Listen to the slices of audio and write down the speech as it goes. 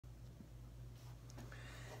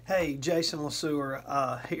Hey, Jason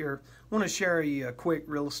LeSueur here. I want to share a quick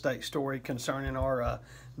real estate story concerning our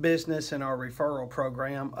business and our referral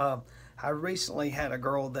program. I recently had a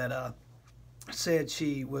girl that said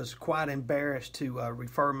she was quite embarrassed to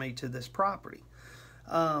refer me to this property.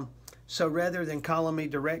 So rather than calling me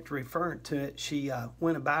direct referring to it, she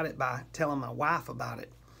went about it by telling my wife about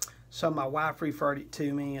it. So my wife referred it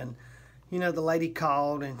to me, and the lady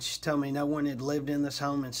called and she told me no one had lived in this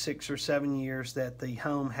home in 6 or 7 years, that the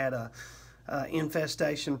home had a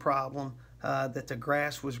infestation problem, that the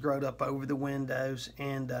grass was growed up over the windows,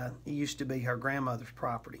 and it used to be her grandmother's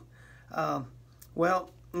property.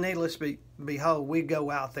 Well, needless to behold, we go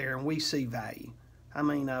out there and we see value. I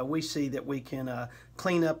mean, we see that we can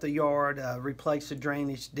clean up the yard, replace the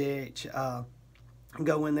drainage ditch,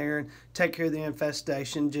 go in there and take care of the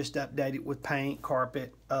infestation, just update it with paint,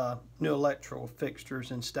 carpet, new electrical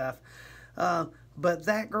fixtures and stuff. But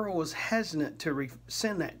that girl was hesitant to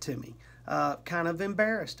send that to me, kind of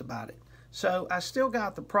embarrassed about it. So I still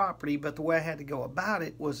got the property, but the way I had to go about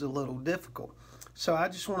it was a little difficult. So I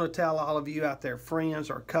just want to tell all of you out there, friends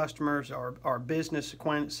or customers or business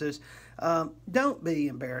acquaintances, don't be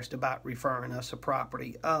embarrassed about referring us a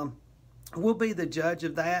property. We'll be the judge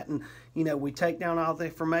of that, and we take down all the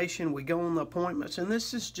information, we go on the appointments, and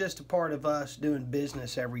this is just a part of us doing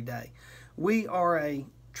business every day. We are a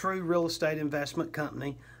true real estate investment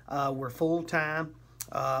company. We're full-time.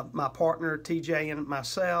 My partner TJ and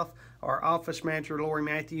myself, our office manager Lori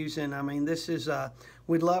Matthews, and I mean, this is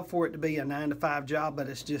we'd love for it to be a 9-to-5 job, but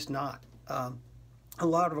it's just not. A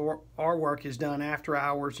lot of our work is done after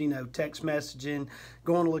hours, text messaging,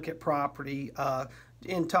 going to look at property,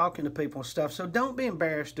 and talking to people and stuff. So don't be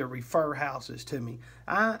embarrassed to refer houses to me.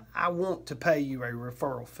 I want to pay you a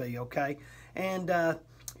referral fee, okay? And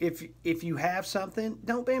if you have something,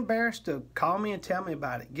 don't be embarrassed to call me and tell me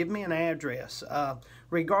about it. Give me an address.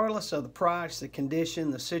 Regardless of the price, the condition,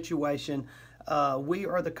 the situation, we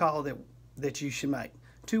are the call that you should make.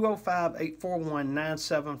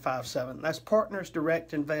 205-841-9757. That's Partners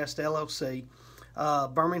Direct Invest LLC,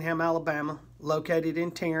 Birmingham, Alabama, located in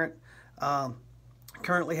Tarrant.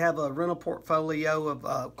 Currently have a rental portfolio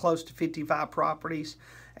of close to 55 properties,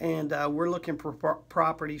 and we're looking for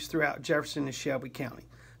properties throughout Jefferson and Shelby County.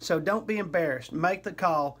 So don't be embarrassed. Make the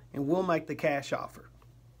call, and we'll make the cash offer.